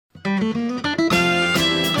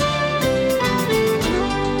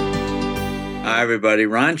Hi, everybody.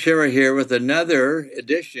 Ron Shera here with another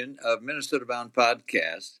edition of Minnesota Bound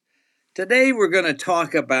Podcast. Today, we're going to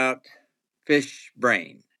talk about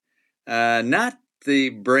Fishbrain. Not the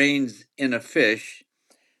brains in a fish.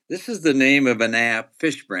 This is the name of an app,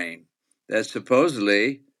 Fishbrain, that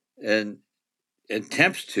supposedly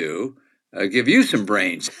attempts to give you some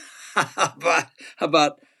brains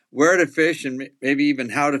about where to fish and maybe even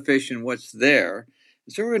how to fish and what's there.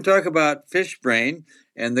 So we're going to talk about Fishbrain,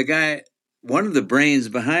 and the guy, one of the brains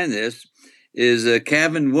behind this, is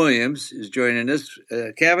Kevin Williams, is joining us.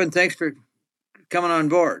 Kevin, thanks for coming on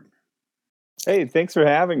board. Hey, thanks for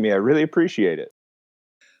having me. I really appreciate it.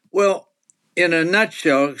 Well, in a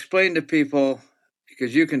nutshell, explain to people,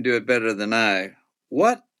 because you can do it better than I,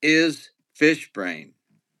 what is Fishbrain?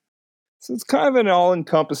 So it's kind of an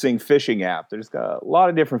all-encompassing fishing app. There's got a lot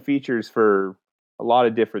of different features for a lot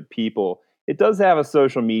of different people. It does have a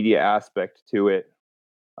social media aspect to it,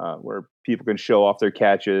 where people can show off their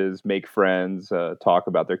catches, make friends, talk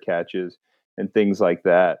about their catches, and things like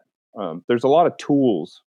that. There's a lot of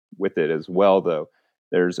tools with it as well, though.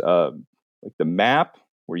 There's like the map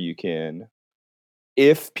where you can,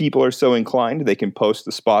 if people are so inclined, they can post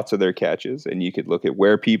the spots of their catches, and you could look at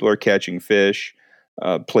where people are catching fish,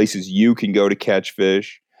 places you can go to catch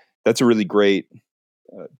fish. That's a really great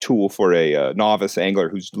tool for a novice angler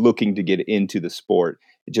who's looking to get into the sport.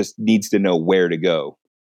 It just needs to know where to go.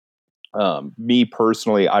 Me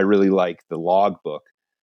personally, I really like the logbook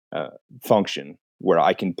function where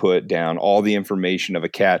I can put down all the information of a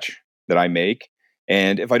catch that I make.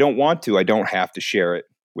 And if I don't want to, I don't have to share it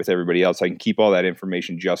with everybody else. I can keep all that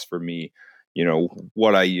information just for me.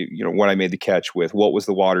 What I made the catch with, what was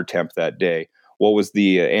the water temp that day, what was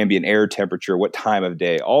the ambient air temperature, what time of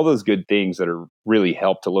day, all those good things that are really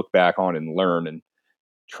help to look back on and learn and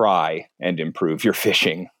try and improve your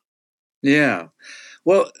fishing. Yeah.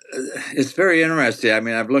 Well, it's very interesting. I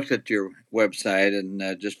mean, I've looked at your website, and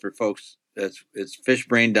just for folks, it's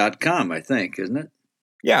fishbrain.com, I think, isn't it?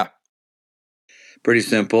 Yeah. Pretty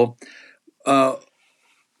simple.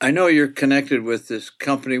 I know you're connected with this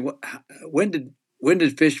company. When did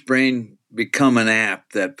Fishbrain become an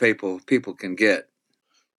app that people can get?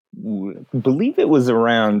 I believe it was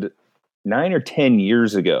around 9 or 10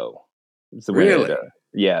 years ago. Really?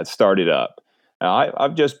 It started up.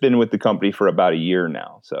 I've just been with the company for about a year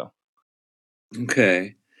now. So,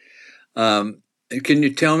 okay. Can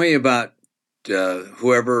you tell me about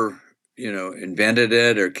whoever invented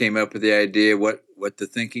it or came up with the idea? What the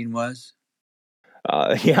thinking was?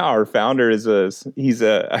 Our founder he's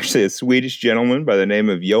actually a Swedish gentleman by the name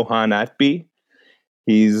of Johan Atby.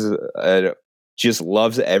 He's just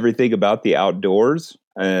loves everything about the outdoors,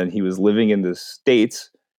 and he was living in the States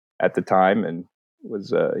at the time, and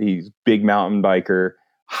he's big mountain biker,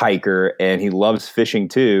 hiker, and he loves fishing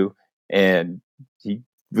too. And he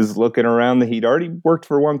was looking around. He'd already worked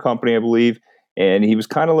for one company, I believe, and he was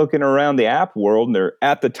kind of looking around the app world. And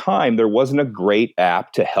at the time, there wasn't a great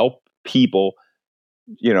app to help people,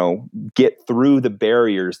 get through the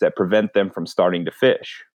barriers that prevent them from starting to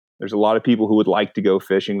fish. There's a lot of people who would like to go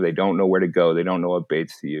fishing. They don't know where to go. They don't know what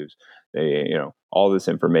baits to use. They, all this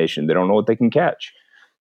information. They don't know what they can catch.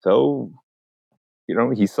 So,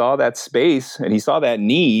 he saw that space and he saw that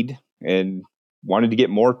need and wanted to get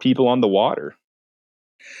more people on the water.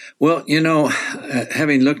 Well,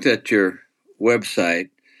 having looked at your website,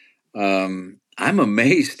 I'm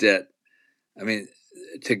amazed at,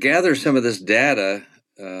 to gather some of this data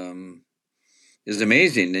is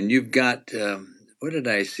amazing. And you've got, what did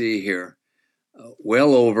I see here?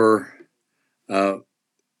 Well over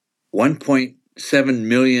 1.7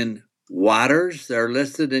 million waters that are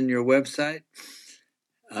listed in your website.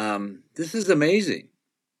 This is amazing.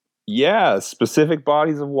 Yeah, specific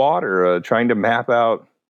bodies of water, trying to map out,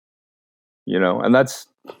 and that's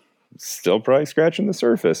still probably scratching the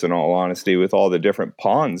surface, in all honesty, with all the different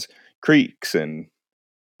ponds, creeks, and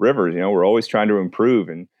rivers. We're always trying to improve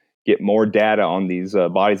and get more data on these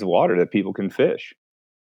bodies of water that people can fish.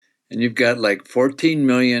 And you've got like 14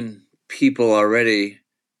 million people already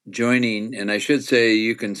joining. And I should say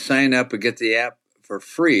you can sign up and get the app for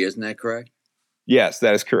free. Isn't that correct? Yes,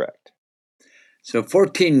 that is correct. So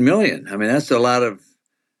 14 million. That's a lot of,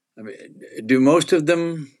 do most of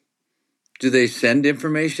them, do they send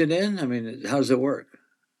information in? How does it work?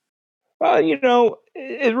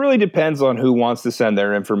 It really depends on who wants to send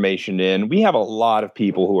their information in. We have a lot of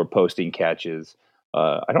people who are posting catches.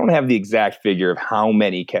 I don't have the exact figure of how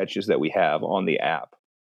many catches that we have on the app,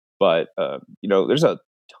 but there's a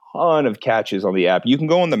ton of catches on the app. You can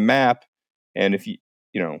go on the map, and if you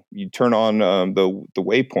turn on the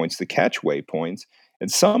waypoints, the catch waypoints,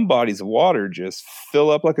 And some bodies of water just fill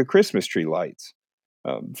up like a Christmas tree lights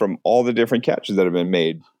from all the different catches that have been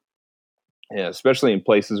made. Yeah, especially in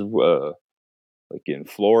places like in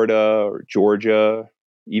Florida or Georgia,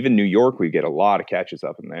 even New York, we get a lot of catches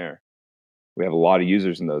up in there. We have a lot of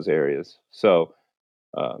users in those areas. So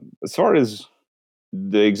as far as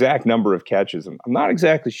the exact number of catches, I'm not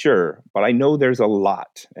exactly sure, but I know there's a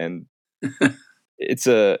lot, and it's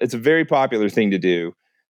a very popular thing to do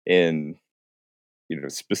in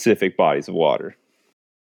specific bodies of water.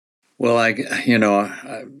 Well,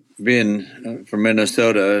 being from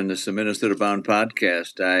Minnesota, and this is a Minnesota Bound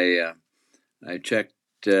podcast, I checked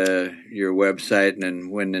your website and then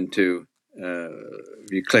went into,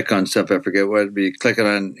 you click on stuff, I forget what, but you click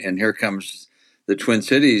on, and here comes the Twin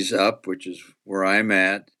Cities up, which is where I'm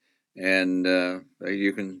at. And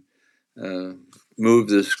you can move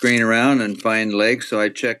the screen around and find lakes. So I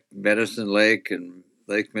checked Medicine Lake and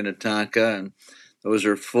Lake Minnetonka, and those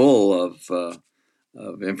are full of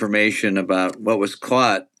information about what was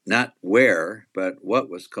caught, not where, but what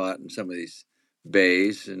was caught in some of these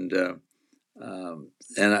bays.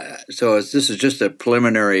 So this is just a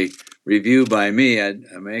preliminary review by me.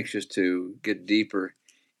 I'm anxious to get deeper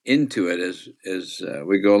into it as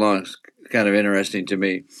we go along. It's kind of interesting to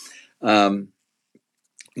me. We're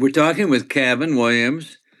talking with Kevin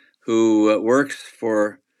Williams, who works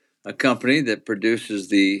for a company that produces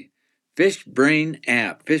the Fishbrain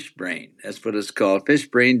app. Fishbrain, that's what it's called.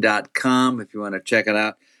 Fishbrain.com, if you want to check it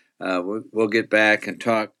out. We'll get back and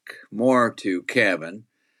talk more to Kevin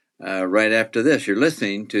right after this. You're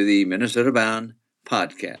listening to the Minnesota Bound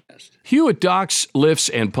podcast. Hewitt Docks, Lifts,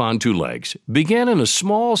 and Pontoon Legs began in a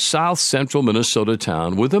small south-central Minnesota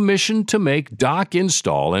town with a mission to make dock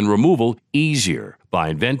install and removal easier by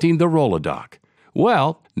inventing the Roll-A-Dock.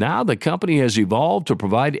 Well, now the company has evolved to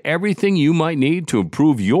provide everything you might need to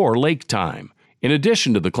improve your lake time. In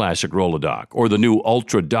addition to the classic Roll-A-Dock or the new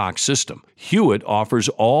Ultra Dock system, Hewitt offers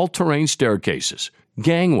all-terrain staircases,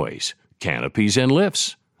 gangways, canopies, and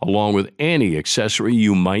lifts, along with any accessory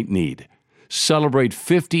you might need. Celebrate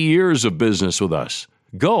 50 years of business with us.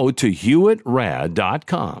 Go to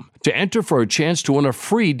HewittRad.com to enter for a chance to win a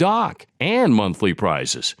free dock and monthly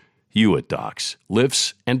prizes. Hewitt Docks,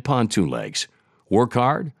 Lifts, and Pontoon Legs. Work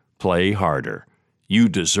hard, play harder. You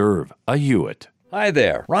deserve a Hewitt. Hi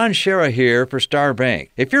there, Ron Shera here for Star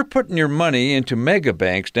Bank. If you're putting your money into mega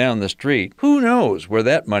banks down the street, who knows where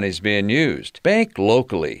that money's being used? Bank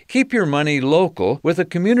locally. Keep your money local with a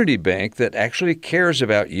community bank that actually cares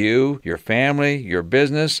about you, your family, your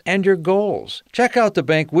business, and your goals. Check out the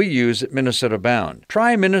bank we use at Minnesota Bound.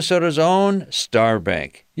 Try Minnesota's own Star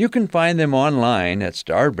Bank. You can find them online at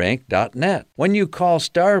starbank.net. When you call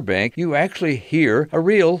Star Bank, you actually hear a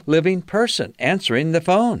real living person answering the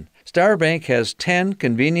phone. Star Bank has 10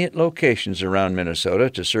 convenient locations around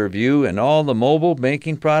Minnesota to serve you and all the mobile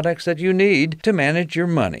banking products that you need to manage your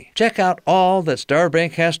money. Check out all that Star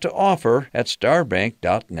Bank has to offer at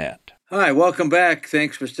starbank.net. Hi, welcome back.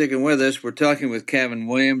 Thanks for sticking with us. We're talking with Kevin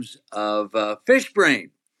Williams of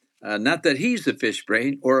Fishbrain. Not that he's a fish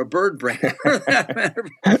brain or a bird brain, for that matter.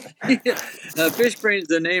 Fishbrain is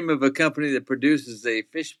the name of a company that produces a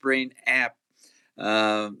Fishbrain app,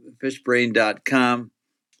 fishbrain.com.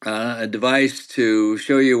 A device to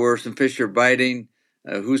show you where some fish are biting,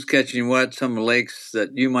 who's catching what, some lakes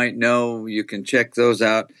that you might know. You can check those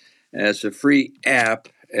out. It's a free app.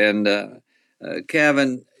 And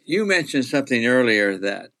Kevin, you mentioned something earlier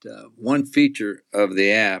that one feature of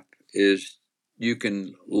the app is you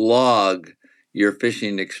can log your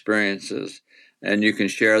fishing experiences, and you can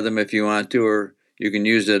share them if you want to, or you can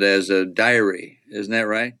use it as a diary. Isn't that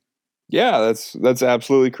right? Yeah, that's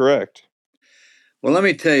absolutely correct. Well, let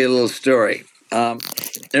me tell you a little story. I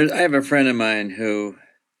have a friend of mine who,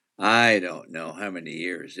 I don't know how many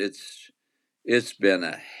years. It's been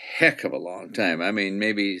a heck of a long time. I mean,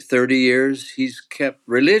 maybe 30 years. He has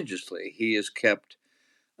kept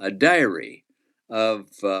a diary of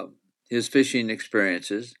his fishing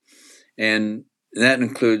experiences, and that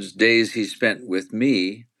includes days he spent with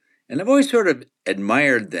me. And I've always sort of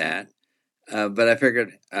admired that. But I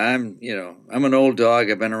figured I'm an old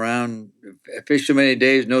dog. I've been around, I fished so many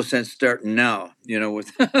days, no sense starting now,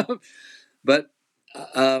 with, but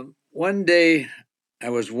one day I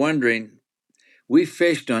was wondering, we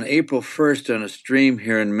fished on April 1st on a stream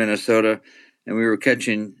here in Minnesota, and we were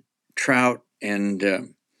catching trout and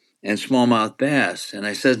smallmouth bass. And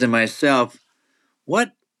I said to myself,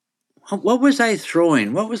 what was I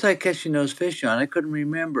throwing? What was I catching those fish on? I couldn't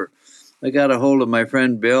remember. I got a hold of my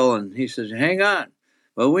friend Bill, and he says, hang on.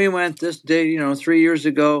 Well, we went this day, 3 years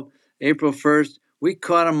ago, April 1st. We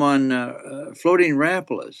caught them on floating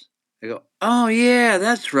rapalas. I go, oh yeah,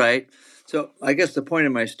 that's right. So I guess the point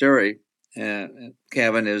of my story,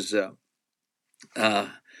 Kevin, is uh,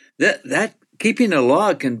 that keeping a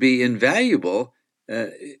log can be invaluable uh,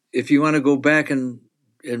 if you want to go back and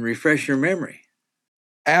refresh your memory.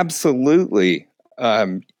 Absolutely.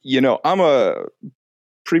 I'm a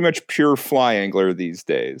pretty much pure fly angler these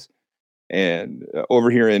days, and over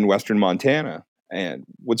here in Western Montana. And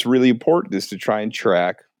what's really important is to try and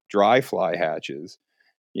track dry fly hatches,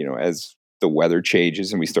 as the weather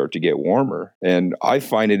changes and we start to get warmer. And I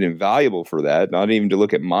find it invaluable for that, not even to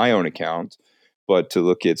look at my own account, but to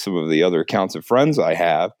look at some of the other accounts of friends I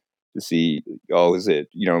have to see, oh, is it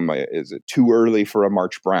too early for a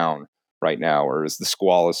March Brown right now, or is the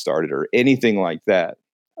squall has started, or anything like that.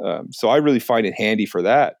 So I really find it handy for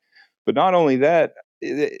that. But not only that,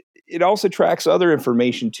 it also tracks other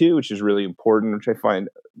information too, which is really important, which I find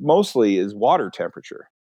mostly is water temperature.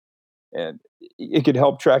 And it could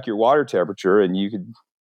help track your water temperature, and you could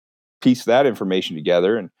piece that information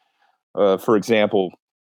together. And for example,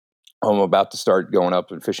 I'm about to start going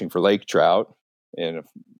up and fishing for lake trout in a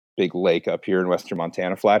big lake up here in Western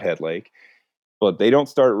Montana, Flathead Lake. But they don't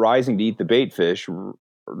start rising to eat the bait fish,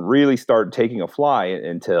 really start taking a fly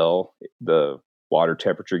until the water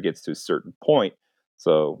temperature gets to a certain point.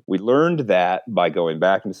 So we learned that by going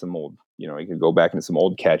back into some old, you can go back into some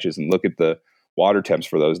old catches and look at the water temps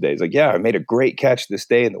for those days. Like, yeah, I made a great catch this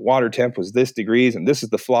day and the water temp was this degrees and this is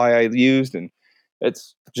the fly I used. And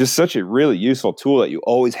it's just such a really useful tool that you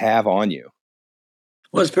always have on you.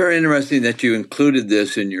 Well, it's very interesting that you included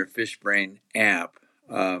this in your Fishbrain app.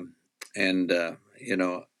 And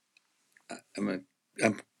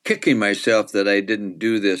I'm kicking myself that I didn't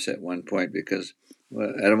do this at one point because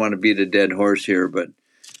I don't want to beat a dead horse here, but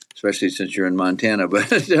especially since you're in Montana.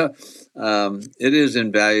 But it is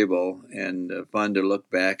invaluable and fun to look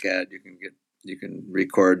back at. You can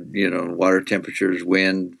record, water temperatures,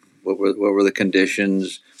 wind, what were the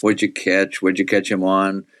conditions, what'd you catch them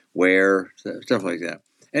on, where, stuff like that.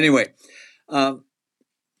 Anyway,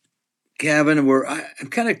 Gavin, I'm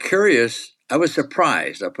kind of curious. I was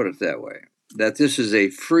surprised, I'll put it that way, that this is a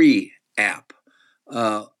free app.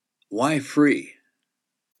 Why free?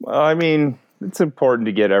 Well, I mean, it's important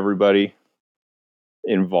to get everybody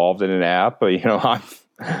involved in an app, but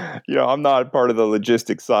I'm not part of the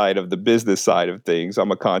logistics side of the business side of things.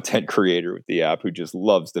 I'm a content creator with the app who just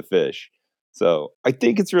loves to fish. So I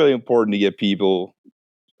think it's really important to get people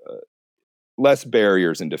less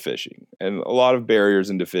barriers into fishing, and a lot of barriers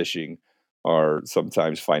into fishing are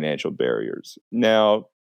sometimes financial barriers. Now,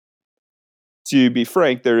 to be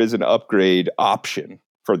frank, there is an upgrade option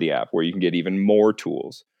for the app where you can get even more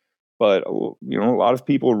tools. But a lot of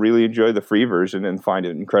people really enjoy the free version and find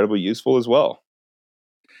it incredibly useful as well.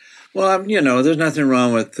 Well, there's nothing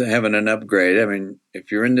wrong with having an upgrade. I mean,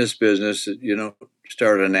 if you're in this business, you don't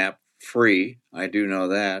start an app free. I do know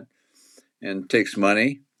that, and it takes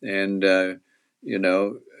money. And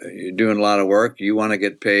you're doing a lot of work. You want to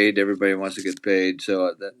get paid. Everybody wants to get paid,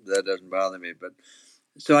 so that doesn't bother me. But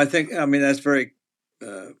so I think, that's very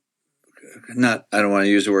not. I don't want to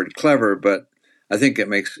use the word clever, but I think it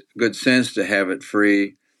makes good sense to have it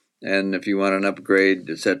free. And if you want an upgrade,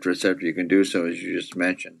 et cetera, you can do so, as you just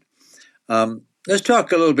mentioned. Let's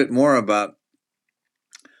talk a little bit more about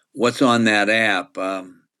what's on that app.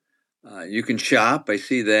 You can shop. I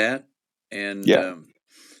see that, and Yeah.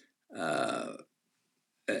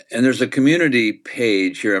 and there's a community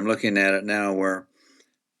page here. I'm looking at it now where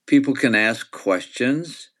people can ask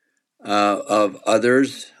questions of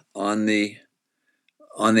others on the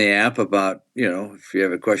app about, if you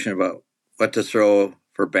have a question about what to throw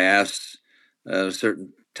for bass at a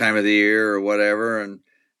certain time of the year or whatever,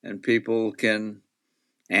 and people can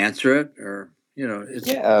answer it, or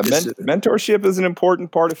mentorship is an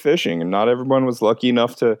important part of fishing, and not everyone was lucky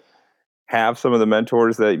enough to have some of the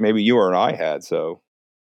mentors that maybe you or I had. So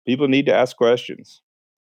people need to ask questions.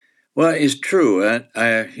 Well, it's true.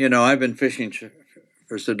 I've been fishing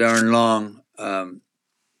for so darn long.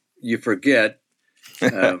 You forget,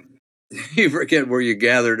 you forget where you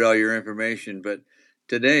gathered all your information. But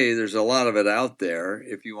today, there's a lot of it out there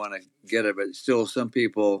if you want to get it. But still, some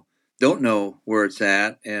people don't know where it's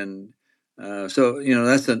at, and so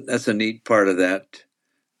that's a neat part of that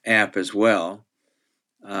app as well.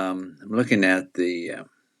 I'm looking at the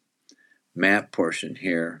map portion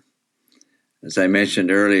here. As I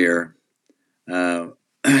mentioned earlier,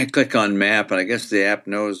 I click on map, and I guess the app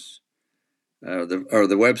knows, the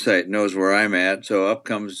website knows where I'm at. So up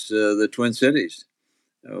comes the Twin Cities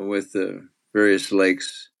with the various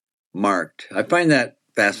lakes marked. I find that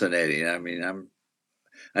fascinating. I mean,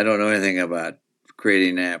 I don't know anything about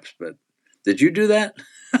creating apps, but did you do that?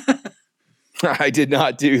 I did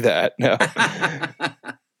not do that. No.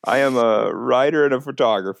 I am a writer and a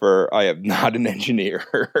photographer. I am not an engineer.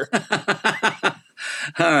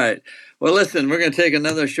 All right. Well, listen, we're going to take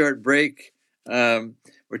another short break.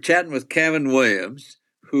 We're chatting with Kevin Williams,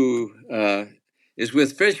 who is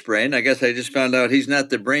with Fishbrain. I guess I just found out he's not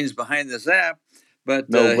the brains behind this app, but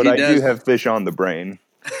No, but he I does. do have fish on the brain.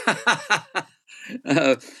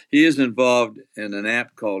 He is involved in an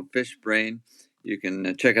app called Fishbrain. You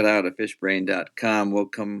can check it out at fishbrain.com. We'll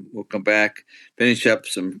come back, finish up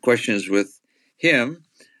some questions with him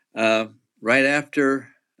right after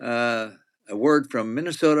a word from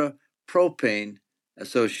Minnesota Propane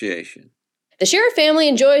Association. The Sheriff family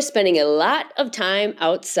enjoys spending a lot of time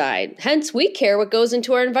outside. Hence, we care what goes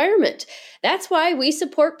into our environment. That's why we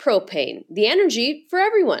support propane, the energy for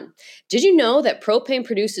everyone. Did you know that propane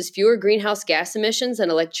produces fewer greenhouse gas emissions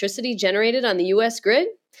than electricity generated on the U.S. grid?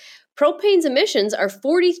 Propane's emissions are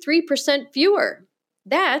 43% fewer.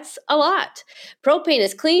 That's a lot. Propane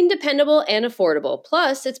is clean, dependable, and affordable.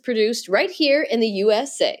 Plus, it's produced right here in the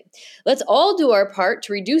USA. Let's all do our part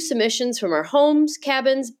to reduce emissions from our homes,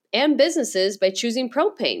 cabins, and businesses by choosing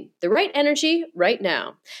propane, the right energy right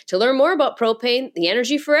now. To learn more about propane, the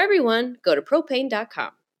energy for everyone, go to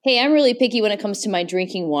propane.com. Hey, I'm really picky when it comes to my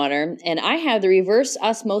drinking water, and I have the reverse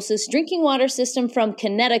osmosis drinking water system from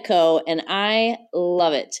Connecticut, and I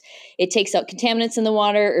love it. It takes out contaminants in the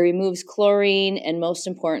water, it removes chlorine, and most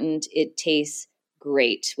important, it tastes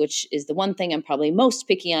great, which is the one thing I'm probably most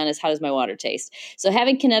picky on is how does my water taste. So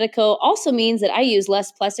having Connecticut also means that I use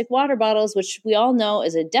less plastic water bottles, which we all know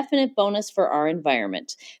is a definite bonus for our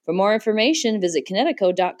environment. For more information, visit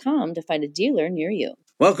Connecticut.com to find a dealer near you.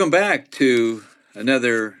 Welcome back to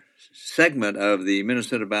another segment of the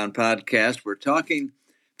Minnesota Bound podcast. We're talking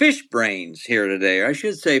fish brains here today, or I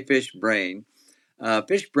should say fish brain.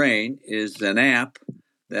 Fish Brain is an app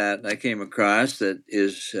that I came across that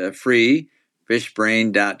is free,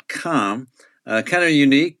 fishbrain.com. Kind of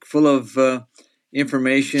unique, full of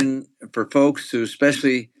information for folks who,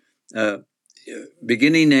 especially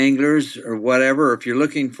beginning anglers or whatever, if you're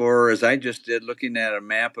looking for, as I just did, looking at a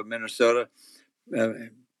map of Minnesota,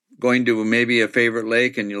 going to maybe a favorite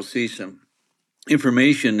lake, and you'll see some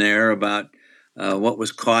information there about what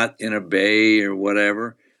was caught in a bay or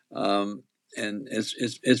whatever. And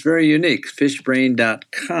it's very unique,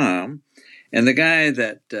 fishbrain.com. And the guy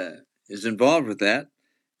that is involved with that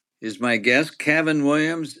is my guest, Kevin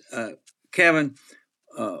Williams. Kevin,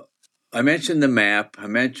 I mentioned the map. I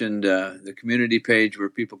mentioned the community page where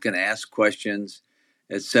people can ask questions,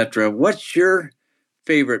 etc. What's your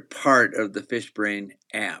favorite part of the Fishbrain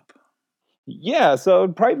app? Yeah, so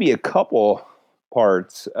it'd probably be a couple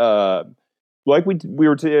parts. Like we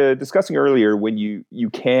were discussing earlier, when you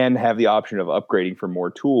can have the option of upgrading for more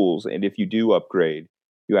tools, and if you do upgrade,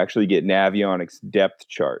 you actually get Navionics depth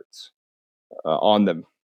charts on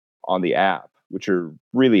the app, which are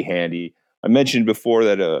really handy. I mentioned before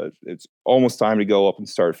that it's almost time to go up and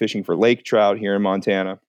start fishing for lake trout here in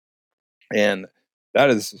Montana, and that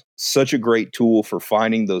is such a great tool for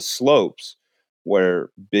finding those slopes where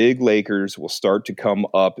big lakers will start to come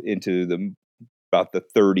up into about the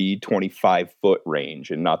 30, 25 foot range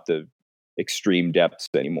and not the extreme depths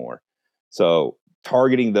anymore. So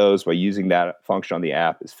targeting those by using that function on the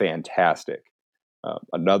app is fantastic.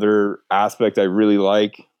 Another aspect I really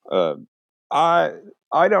like, I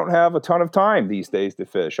don't have a ton of time these days to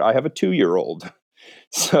fish. I have a 2-year-old.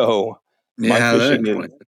 So my fishing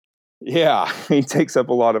he takes up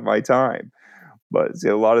a lot of my time. But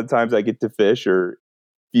a lot of times I get to fish or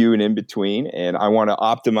few and in between, and I want to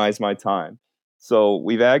optimize my time. So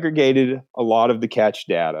we've aggregated a lot of the catch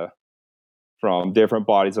data from different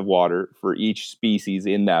bodies of water for each species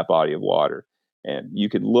in that body of water. And you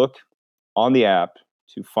could look on the app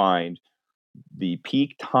to find the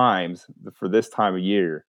peak times for this time of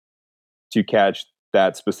year to catch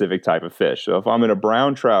that specific type of fish. So if I'm in a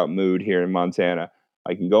brown trout mood here in Montana,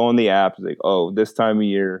 I can go on the app and say, oh, this time of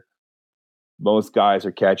year, most guys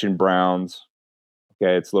are catching browns.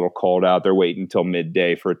 Okay, it's a little cold out. They're waiting until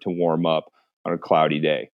midday for it to warm up on a cloudy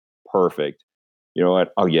day. Perfect. You know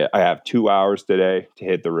what? Oh, yeah, I have 2 hours today to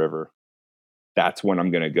hit the river. That's when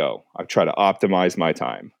I'm going to go. I try to optimize my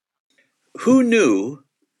time. Who knew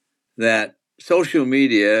that social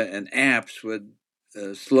media and apps would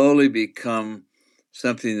slowly become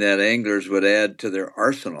something that anglers would add to their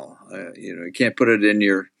arsenal? You can't put it in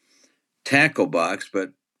your tackle box,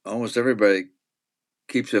 but almost everybody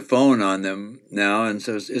keeps a phone on them now, and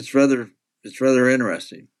so it's rather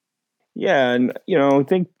interesting. Yeah, and I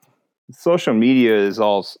think social media is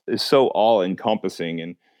so all encompassing,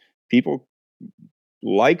 and people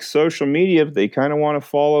like social media, they kind of want to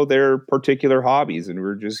follow their particular hobbies, and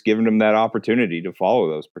we're just giving them that opportunity to follow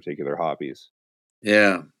those particular hobbies.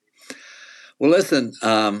 Yeah. Well, listen,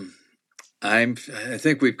 I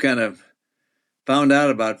think we've kind of found out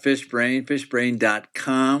about Fishbrain,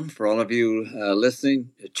 fishbrain.com. For all of you listening,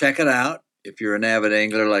 check it out if you're an avid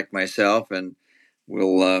angler like myself, and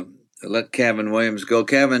we'll let Kevin Williams go.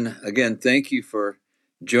 Kevin, again, thank you for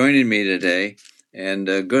joining me today, and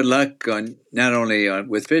good luck on not only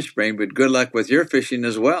with Fishbrain, but good luck with your fishing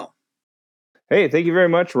as well. Hey, thank you very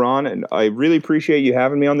much, Ron, and I really appreciate you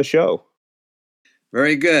having me on the show.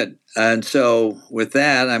 Very good. And so with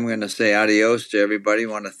that, I'm going to say adios to everybody. I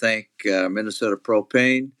want to thank Minnesota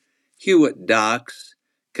Propane, Hewitt Docks,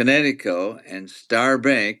 Connecticut, and Star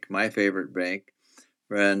Bank, my favorite bank.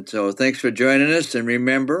 And so thanks for joining us. And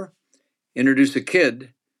remember, introduce a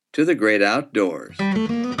kid to the great outdoors.